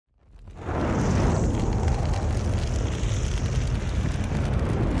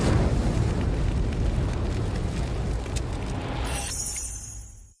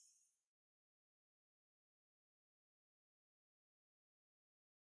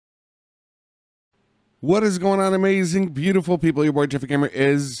What is going on, amazing, beautiful people? Your boy Jeffy Gamer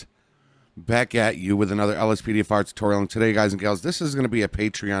is back at you with another LSPDFR tutorial. And today, guys and gals, this is going to be a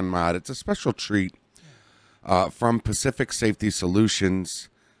Patreon mod. It's a special treat from Pacific Safety Solutions,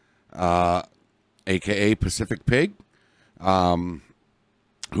 aka Pacific Pig, who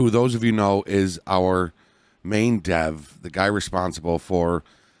those of you know is our main dev, the guy responsible for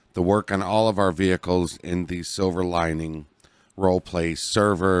the work on all of our vehicles in the Silver Lining roleplay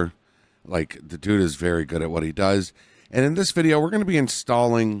server. Like, the dude is very good at what he does. And in this video, we're going to be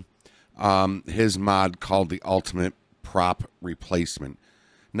installing his mod called the Ultimate Prop Replacement.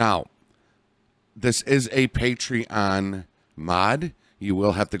 Now, this is a Patreon mod. You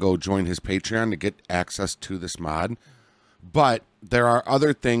will have to go join his Patreon to get access to this mod. But there are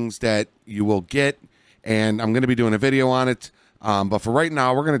other things that you will get, and I'm going to be doing a video on it. But for right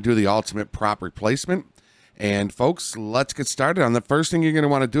now, we're going to do the Ultimate Prop Replacement. And folks, let's get started. On the first thing you're going to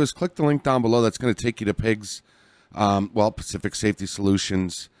want to do is click the link down below. That's going to take you to Pig's, Pacific Safety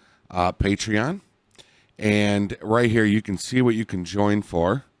Solutions Patreon. And right here, you can see what you can join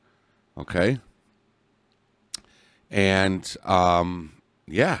for. Okay. And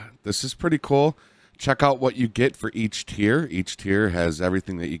yeah, this is pretty cool. Check out what you get for each tier. Each tier has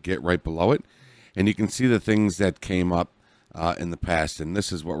everything that you get right below it. And you can see the things that came up in the past, and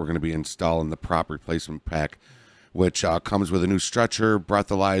this is what we're going to be installing, the prop replacement pack, which comes with a new stretcher,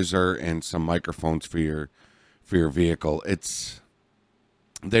 breathalyzer, and some microphones for your vehicle.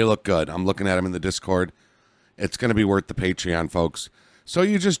 They look good. I'm looking at them in the Discord. It's going to be worth the Patreon, folks. So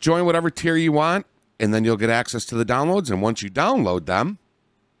you just join whatever tier you want, and then you'll get access to the downloads. And once you download them,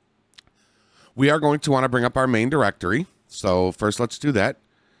 we are going to want to bring up our main directory. So first, let's do that.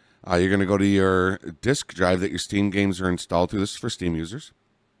 You're going to go to your disk drive that your Steam games are installed to. This is for Steam users.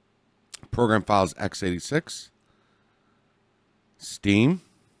 Program files x86, Steam,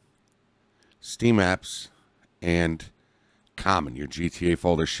 Steam apps, and common. Your GTA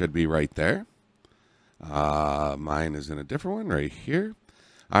folder should be right there. Mine is in a different one right here.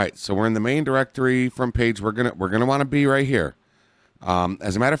 All right, so we're in the main directory from page. We're gonna want to be right here.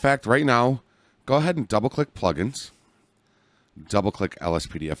 As a matter of fact, right now, go ahead and double-click plugins. Double-click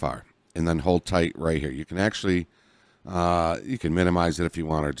LSPDFR, and then hold tight right here. You can actually, you can minimize it if you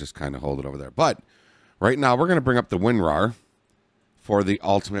want, or just kind of hold it over there. But right now, we're going to bring up the WinRAR for the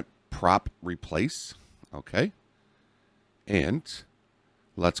Ultimate Prop Replace. Okay. And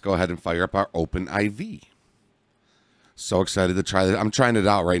let's go ahead and fire up our OpenIV. So excited to try that. I'm trying it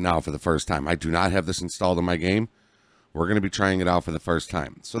out right now for the first time. I do not have this installed in my game. We're going to be trying it out for the first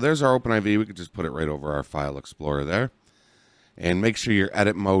time. So there's our OpenIV. We could just put it right over our File Explorer there. And make sure your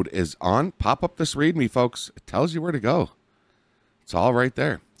edit mode is on. Pop up this README, folks. It tells you where to go. It's all right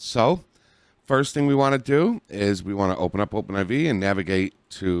there. So, first thing we want to do is we want to open up OpenIV and navigate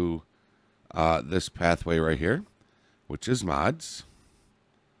to this pathway right here, which is Mods,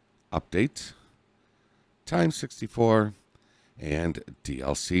 Update, Time 64, and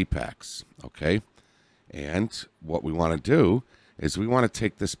DLC Packs. Okay? And what we want to do is we want to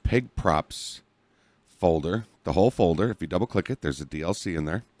take this Pig Props folder, the whole folder. If you double click it, there's a DLC in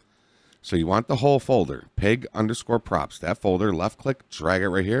there. So you want the whole folder, pig_props. That folder, left click, drag it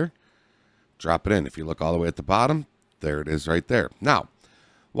right here, drop it in. If you look all the way at the bottom, there it is right there. Now,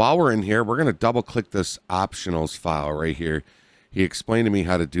 while we're in here, we're going to double click this optionals file right here. He explained to me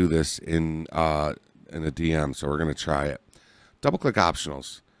how to do this in a DM, so we're going to try it. Double click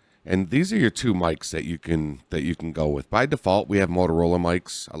optionals. And these are your two mics that you can go with. By default, we have Motorola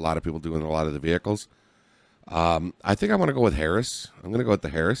mics. A lot of people do in a lot of the vehicles. I think I want to go with Harris. I'm going to go with the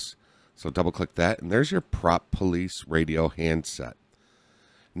Harris. So double click that. And there's your Prop Police radio handset.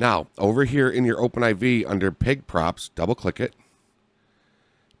 Now, over here in your OpenIV under Pig Props, double click it.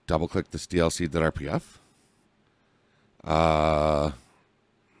 Double click this DLC.rpf.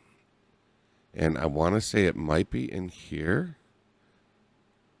 And I want to say it might be in here.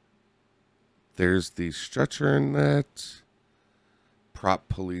 There's the stretcher in that. Prop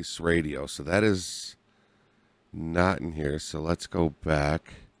Police radio. So that is not in here. So let's go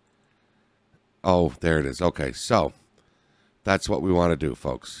back. Oh, there it is. Okay, so that's what we want to do,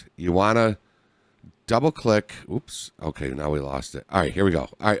 folks. You want to double click. Oops. Okay, now we lost it. All right, here we go.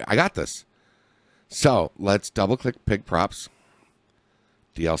 All right, I got this. So let's double click Pig Props,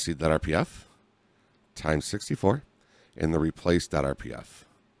 DLC.rpf, Time 64, and the Replace.rpf.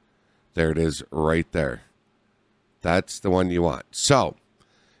 There it is right there. That's the one you want. So,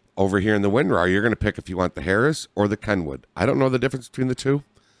 over here in the WinRAR, you're going to pick if you want the Harris or the Kenwood. I don't know the difference between the two.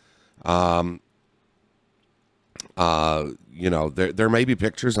 You know, there may be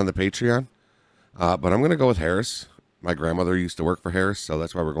pictures on the Patreon, but I'm going to go with Harris. My grandmother used to work for Harris, so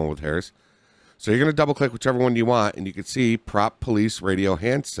that's why we're going with Harris. So you're going to double click whichever one you want, and you can see Prop Police Radio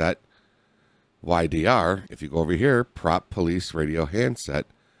Handset YDR. If you go over here, Prop Police Radio Handset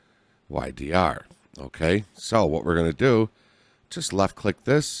YDR. Okay, so what we're going to do, just left click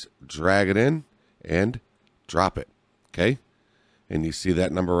this, drag it in, and drop it. Okay, and you see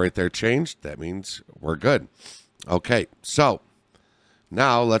that number right there changed. That means we're good. Okay, so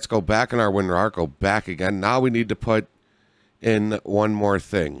now let's go back in our WinRAR, go back again. Now we need to put in one more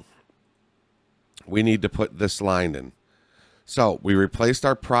thing. We need to put this line in. So we replaced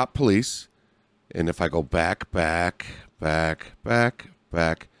our Prop Police, and if I go back,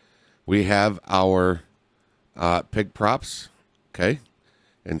 we have our pig props, okay,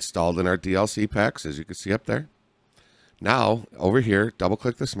 installed in our DLC packs, as you can see up there. Now, over here,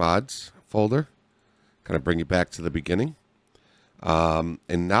 double-click this mods folder, kind of bring you back to the beginning. And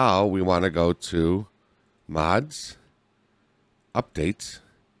now we want to go to mods, updates,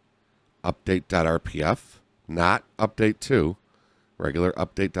 update.rpf, not update to, regular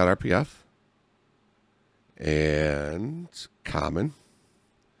update.rpf, and common,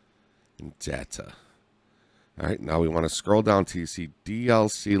 and data. All right, now we want to scroll down till you see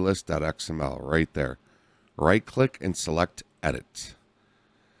dlclist.xml right there. Right-click and select Edit.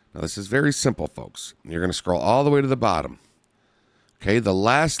 Now, this is very simple, folks. You're going to scroll all the way to the bottom. Okay, the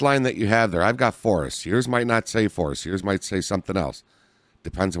last line that you have there, I've got Forest. Yours might not say Forest. Yours might say something else.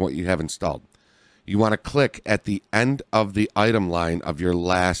 Depends on what you have installed. You want to click at the end of the item line of your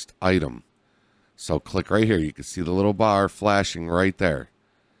last item. So click right here. You can see the little bar flashing right there.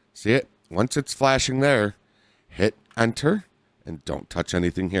 See it? Once it's flashing there, hit Enter and don't touch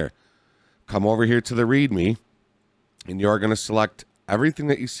anything here. Come over here to the README, and you're going to select everything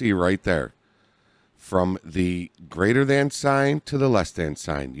that you see right there. From the greater than sign to the less than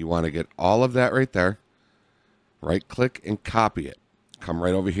sign. You want to get all of that right there. Right-click and copy it. Come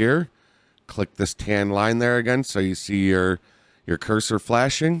right over here. Click this tan line there again so you see your cursor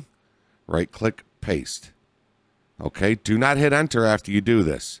flashing. Right-click, paste. Okay, do not hit Enter after you do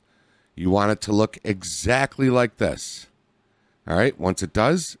this. You want it to look exactly like this. All right, once it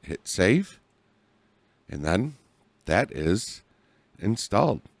does, hit Save. And then that is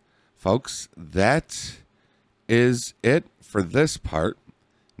installed. Folks, that is it for this part.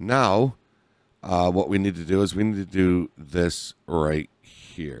 Now, what we need to do is we need to do this right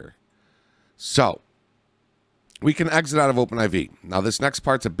here. So, we can exit out of OpenIV. Now, this next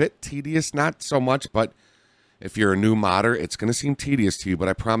part's a bit tedious, not so much, but if you're a new modder, it's going to seem tedious to you, but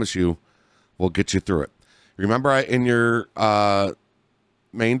I promise you, we'll get you through it. Remember, in your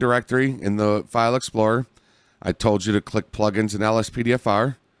main directory in the File Explorer, I told you to click Plugins and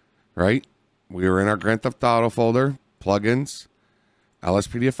LSPDFR, right? We were in our Grand Theft Auto folder, Plugins,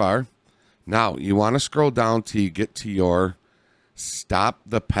 LSPDFR. Now, you want to scroll down till you get to your Stop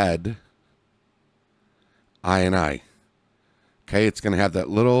the Ped INI. Okay, it's going to have that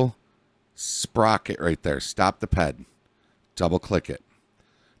little sprocket right there. Stop the Ped. Double click it.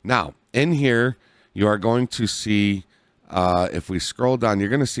 Now, in here, you are going to see, if we scroll down, you're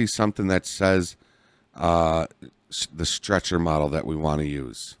going to see something that says the stretcher model that we want to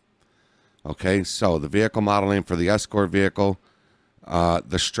use. Okay, so the vehicle model name for the escort vehicle,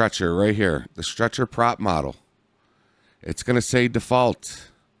 the stretcher right here, the stretcher prop model. It's going to say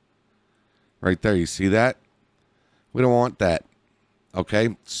default. Right there, you see that? We don't want that.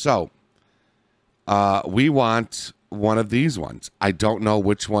 Okay, so we want one of these ones. I don't know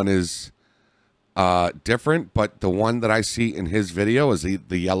which one is different, but the one that I see in his video is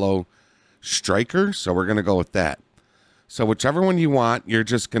the yellow striker, so we're going to go with that. So whichever one you want, you're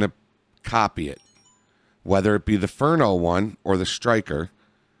just going to copy it, whether it be the Furno one or the striker.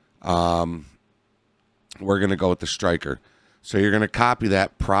 We're going to go with the striker. So you're going to copy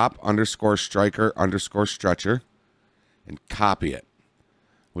that prop _ striker _ stretcher and copy it.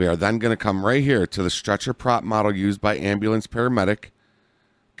 We are then going to come right here to the stretcher prop model used by ambulance paramedic.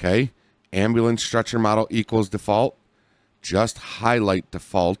 Okay, ambulance stretcher model equals default. Just highlight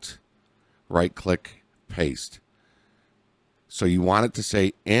default, right click, paste. So you want it to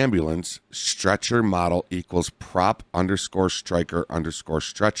say ambulance stretcher model equals prop _ striker _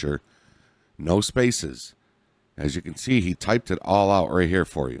 stretcher. No spaces. As you can see, he typed it all out right here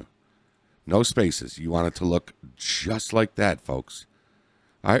for you. No spaces. You want it to look just like that, folks.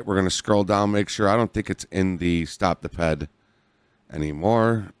 All right, we're going to scroll down, make sure. I don't think it's in the Stop the Ped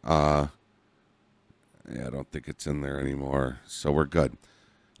anymore. Yeah, I don't think it's in there anymore. So we're good.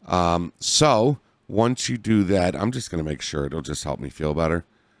 So once you do that, I'm just going to make sure. It'll just help me feel better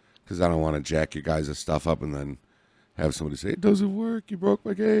because I don't want to jack you guys' stuff up and then have somebody say, it doesn't work. You broke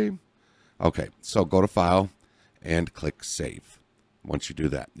my game. Okay, so go to File and click Save. Once you do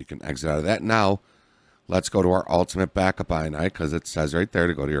that, you can exit out of that. Now, let's go to our ultimate backup INI, because it says right there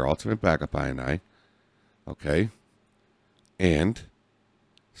to go to your ultimate backup INI. Okay. And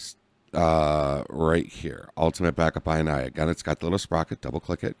right here, ultimate backup INI. Again, it's got the little sprocket. Double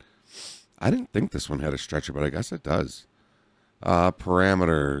click it. I didn't think this one had a stretcher, but I guess it does.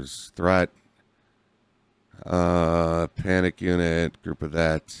 Parameters, threat, panic unit, group of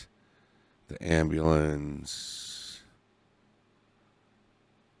that, the ambulance.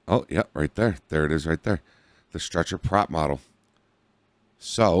 Oh, yeah, right there. There it is right there. The stretcher prop model.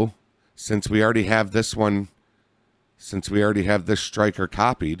 So, since we already have this one, since we already have this striker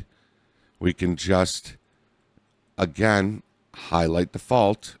copied, we can just, again, highlight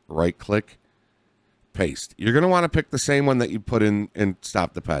default, right-click, paste. You're going to want to pick the same one that you put in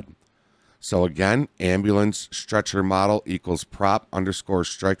Stop the Ped. So again, ambulance stretcher model equals prop underscore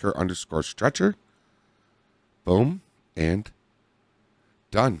striker underscore stretcher. Boom. And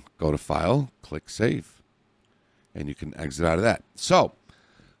done. Go to File, click Save. And you can exit out of that. So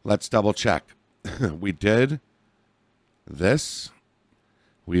let's double check. We did this.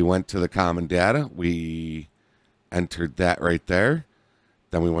 We went to the common data. We entered that right there.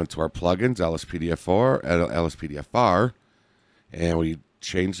 Then we went to our plugins, LSPDFR, and we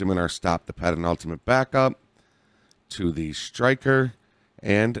changed them in our Stop the Ped and Ultimate Backup to the striker,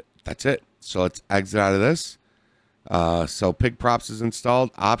 and that's it. So let's exit out of this. So Pig Props is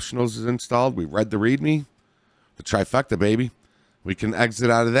installed, Optionals is installed. We read the README, the trifecta, baby. We can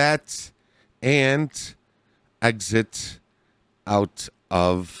exit out of that and exit out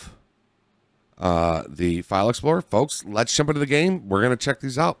of the File Explorer. Folks, let's jump into the game. We're going to check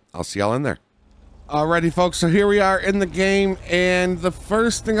these out. I'll see y'all in there. Alrighty, folks, so here we are in the game, and the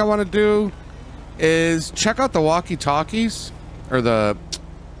first thing I want to do is check out the walkie-talkies, or the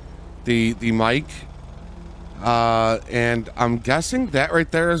mic, and I'm guessing that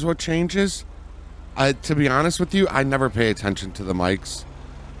right there is what changes. To be honest with you, I never pay attention to the mics,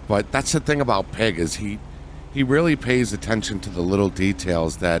 but that's the thing about Pig, is he really pays attention to the little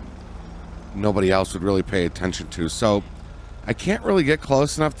details that nobody else would really pay attention to. So I can't really get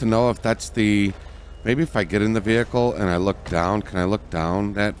close enough to know if that's the... Maybe if I get in the vehicle and I look down, can I look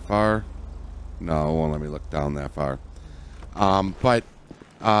down that far? No, it won't let me look down that far. But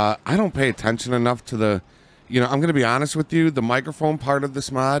I don't pay attention enough to the... You know, I'm going to be honest with you. The microphone part of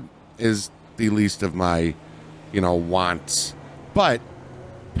this mod is the least of my, you know, wants. But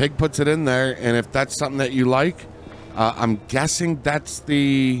Pig puts it in there, and if that's something that you like, I'm guessing that's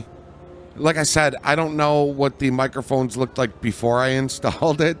the... Like I said, I don't know what the microphones looked like before I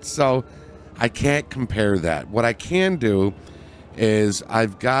installed it, so I can't compare that. What I can do is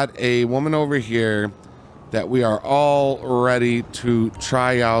I've got a woman over here that we are all ready to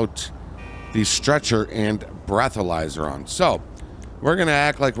try out the stretcher and breathalyzer on. So we're going to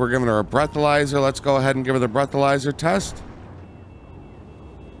act like we're giving her a breathalyzer. Let's go ahead and give her the breathalyzer test.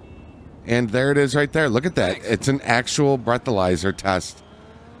 And there it is right there. Look at that. It's an actual breathalyzer test.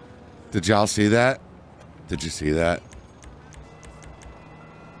 Did y'all see that? Did you see that?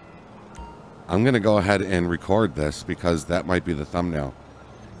 I'm going to go ahead and record this because that might be the thumbnail.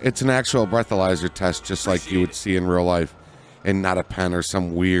 It's an actual breathalyzer test just like you would see in real life and not a pen or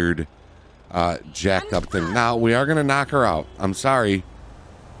some weird jacked up thing. Now, we are going to knock her out. I'm sorry,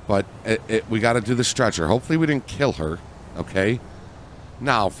 but we got to do the stretcher. Hopefully we didn't kill her, okay?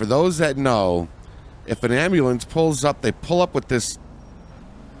 Now, for those that know, if an ambulance pulls up, they pull up with this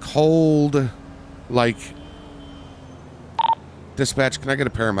cold, like, dispatch, can I get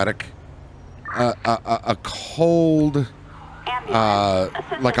a paramedic? A cold,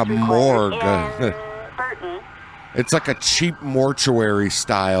 like a morgue. It's like a cheap mortuary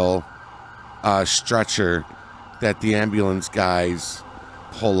style stretcher that the ambulance guys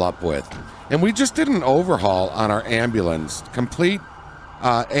pull up with. And we just did an overhaul on our ambulance. Complete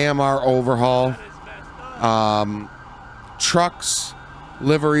AMR overhaul. Trucks,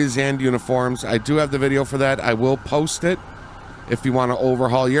 liveries, and uniforms. I do have the video for that. I will post it if you want to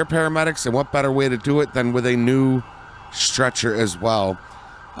overhaul your paramedics, and what better way to do it than with a new stretcher as well.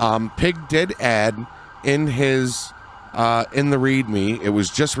 Pig did add in his in the README, it was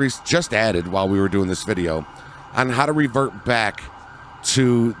just added while we were doing this video, on how to revert back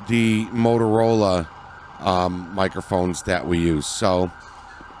to the Motorola microphones that we use. So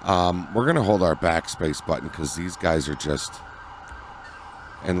we're going to hold our backspace button because these guys are just...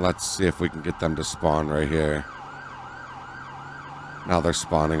 And let's see if we can get them to spawn right here. Now they're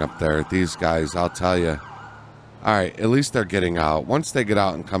spawning up there. These guys, I'll tell you. All right, at least they're getting out. Once they get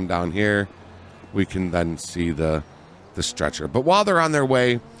out and come down here, we can then see the stretcher. But while they're on their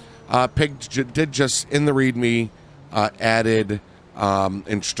way, Pig did just, in the README, added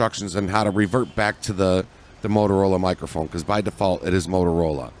instructions on how to revert back to the Motorola microphone, because by default it is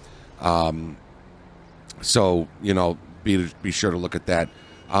Motorola. So, you know, be sure to look at that.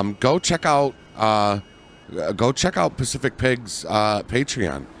 Go check out Pacific Pig's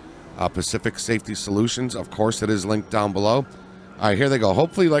Patreon, Pacific Safety Solutions. Of course, it is linked down below. All right, here they go.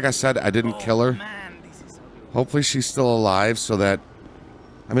 Hopefully, like I said, I didn't kill her. Hopefully, she's still alive, so that,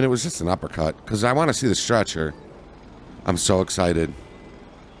 I mean, it was just an uppercut, because I want to see the stretcher. I'm so excited.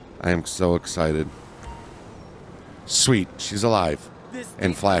 I am so excited. Sweet, she's alive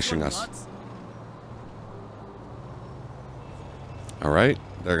and flashing us. All right,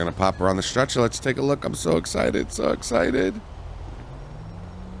 they're going to pop her on the stretcher. Let's take a look. I'm so excited, so excited.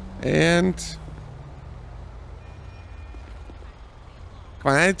 And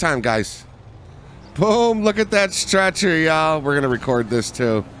come on, anytime, guys. Boom, look at that stretcher, y'all. We're going to record this,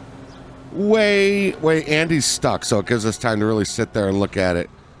 too. Wait, Andy's stuck, so it gives us time to really sit there and look at it.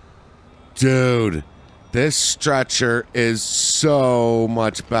 Dude, this stretcher is so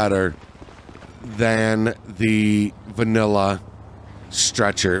much better than the vanilla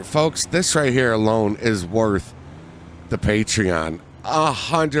stretcher. Folks, this right here alone is worth the Patreon.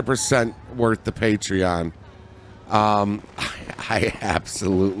 100% worth the Patreon. I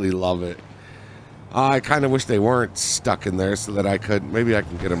absolutely love it. I kind of wish they weren't stuck in there so that I could, maybe I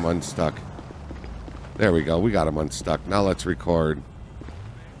can get them unstuck. There we go. We got them unstuck. Now let's record.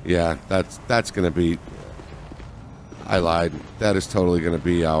 Yeah, that's going to be, I lied. That is totally going to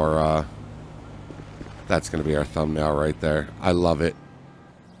be our, that's going to be our thumbnail right there. I love it.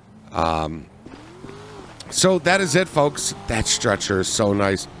 So that is it, folks. That stretcher is so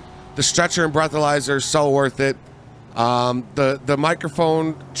nice. The stretcher and breathalyzer is so worth it. The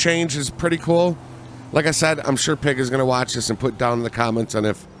microphone change is pretty cool. Like I said, I'm sure Pig is going to watch this and put down in the comments on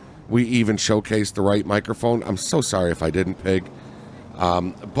if we even showcased the right microphone. I'm so sorry if I didn't, Pig.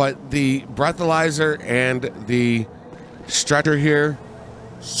 But the breathalyzer and the stretcher here,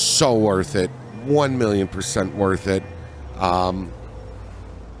 so worth it. 1,000,000% worth it.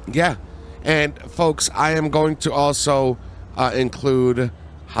 Yeah. And folks, I am going to also include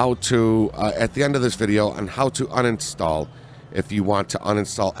how to, at the end of this video, on how to uninstall. If you want to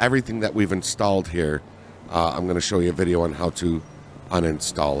uninstall everything that we've installed here, I'm going to show you a video on how to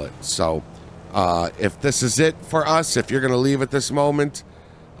uninstall it. So if this is it for us, if you're going to leave at this moment,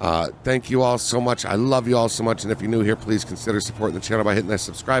 thank you all so much. I love you all so much. And if you're new here, please consider supporting the channel by hitting that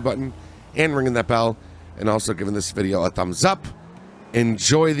subscribe button and ringing that bell, and also giving this video a thumbs up.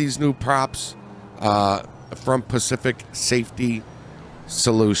 Enjoy these new props from Pacific Safety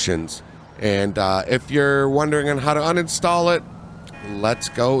Solutions. And if you're wondering on how to uninstall it, let's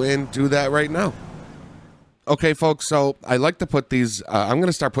go and do that right now. Okay, folks, so I like to put these, I'm going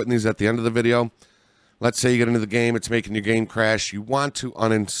to start putting these at the end of the video. Let's say you get into the game, it's making your game crash. You want to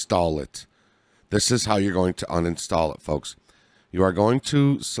uninstall it. This is how you're going to uninstall it, folks. You are going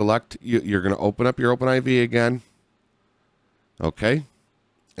to select, you're going to open up your OpenIV again. Okay,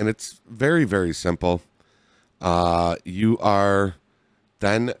 and it's very, very simple. You are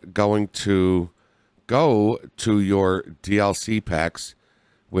then going to go to your DLC packs,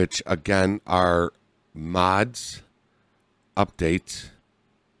 which again are mods, update.rpf,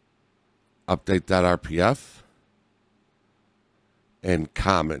 and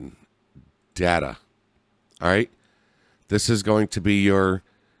common data. All right, this is going to be your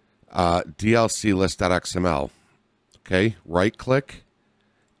DLC list.xml. Okay, right click,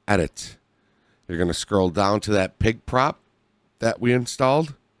 edit. You're going to scroll down to that pig prop that we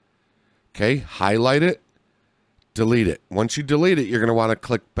installed. Okay, highlight it, delete it. Once you delete it, you're going to want to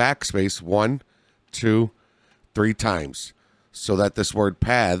click backspace 1, 2, 3 times so that this word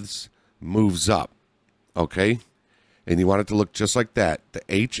paths moves up. Okay, and you want it to look just like that. The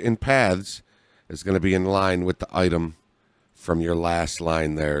H in paths is going to be in line with the item from your last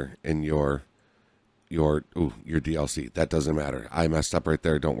line there in your DLC. That doesn't matter. I messed up right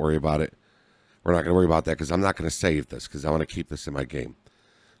there. Don't worry about it. We're not going to worry about that because I'm not going to save this because I want to keep this in my game.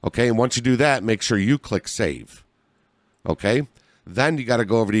 Okay, and once you do that, make sure you click save. Okay, then you got to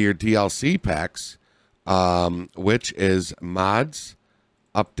go over to your DLC packs, which is mods,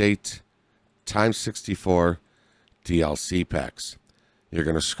 update, times 64 DLC packs. You're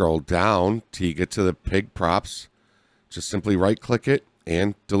going to scroll down till you get to the pig props. Just simply right click it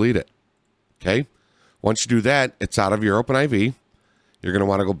and delete it. Okay. Once you do that, it's out of your OpenIV. You're going to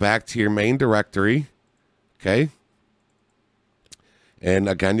want to go back to your main directory. Okay. And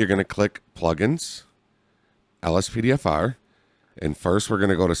again, you're going to click plugins, LSPDFR. And first, we're going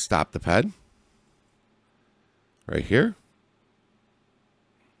to go to stop the ped. Right here.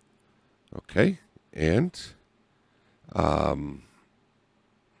 Okay. And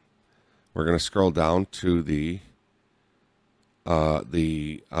we're going to scroll down to the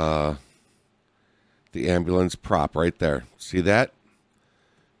ambulance prop right there. See that?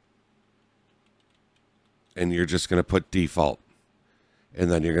 And you're just going to put default. And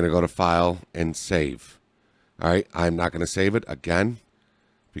then you're going to go to File and Save. All right, I'm not going to save it again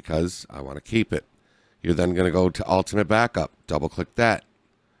because I want to keep it. You're then going to go to Ultimate Backup. Double-click that.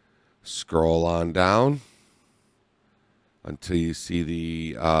 Scroll on down until you see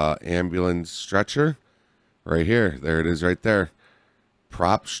the ambulance stretcher. Right here. There it is right there.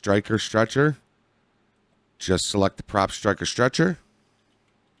 Prop Striker Stretcher. Just select the Prop Striker Stretcher.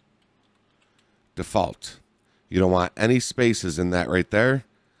 Default. You don't want any spaces in that right there.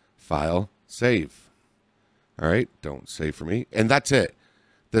 File, save. All right, don't save for me. And that's it.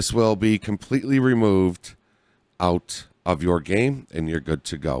 This will be completely removed out of your game, and you're good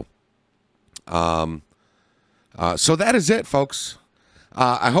to go. So that is it, folks.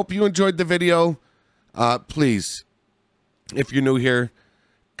 I hope you enjoyed the video. Please, if you're new here,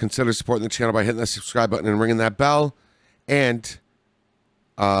 consider supporting the channel by hitting that subscribe button and ringing that bell. And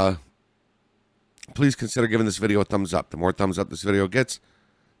please consider giving this video a thumbs up. The more thumbs up this video gets,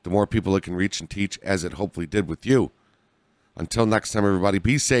 the more people it can reach and teach, as it hopefully did with you. Until next time, everybody,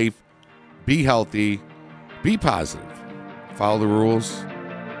 be safe, be healthy, be positive, follow the rules,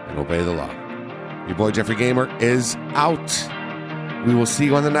 and obey the law. Your boy Jeffrey Gamer is out. We will see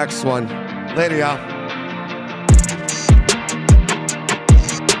you on the next one. Later, y'all.